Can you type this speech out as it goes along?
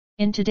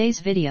In today's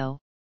video,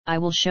 I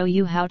will show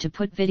you how to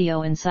put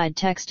video inside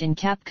text in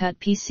CapCut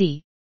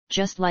PC,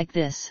 just like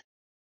this.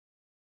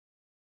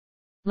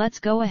 Let's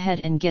go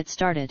ahead and get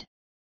started.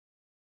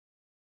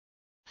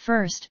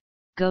 First,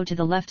 go to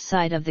the left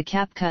side of the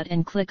CapCut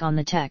and click on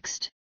the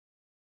text.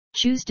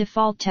 Choose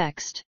default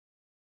text.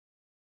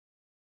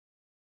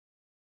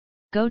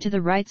 Go to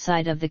the right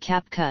side of the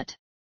CapCut.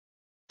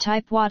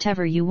 Type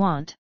whatever you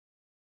want.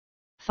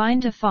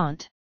 Find a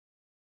font.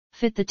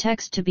 Fit the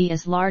text to be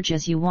as large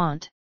as you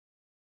want.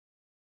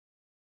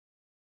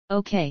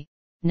 OK,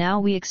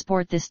 now we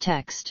export this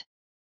text.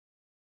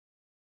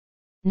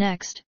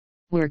 Next,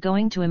 we're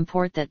going to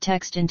import that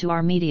text into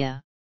our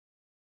media.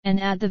 And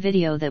add the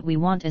video that we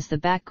want as the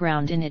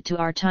background in it to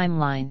our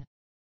timeline.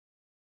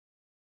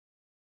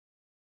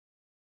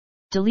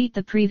 Delete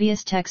the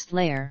previous text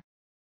layer.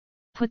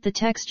 Put the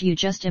text you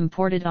just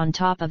imported on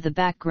top of the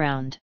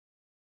background.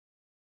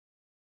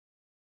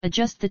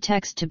 Adjust the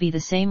text to be the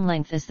same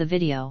length as the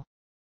video.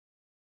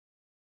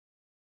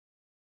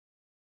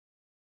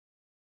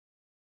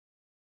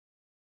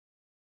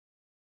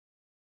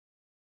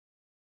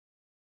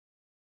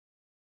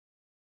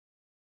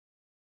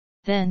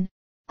 Then,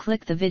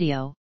 click the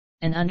video,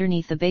 and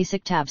underneath the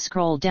Basic tab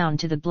scroll down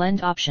to the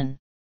Blend option.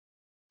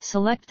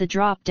 Select the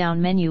drop-down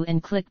menu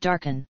and click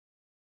Darken.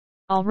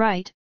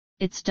 Alright,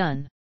 it's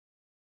done.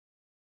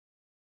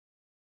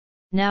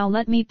 Now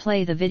let me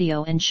play the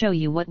video and show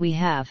you what we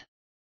have.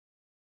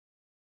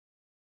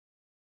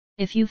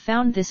 If you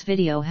found this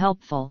video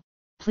helpful,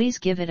 please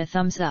give it a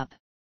thumbs up,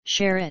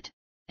 share it,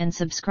 and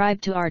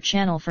subscribe to our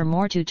channel for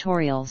more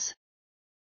tutorials.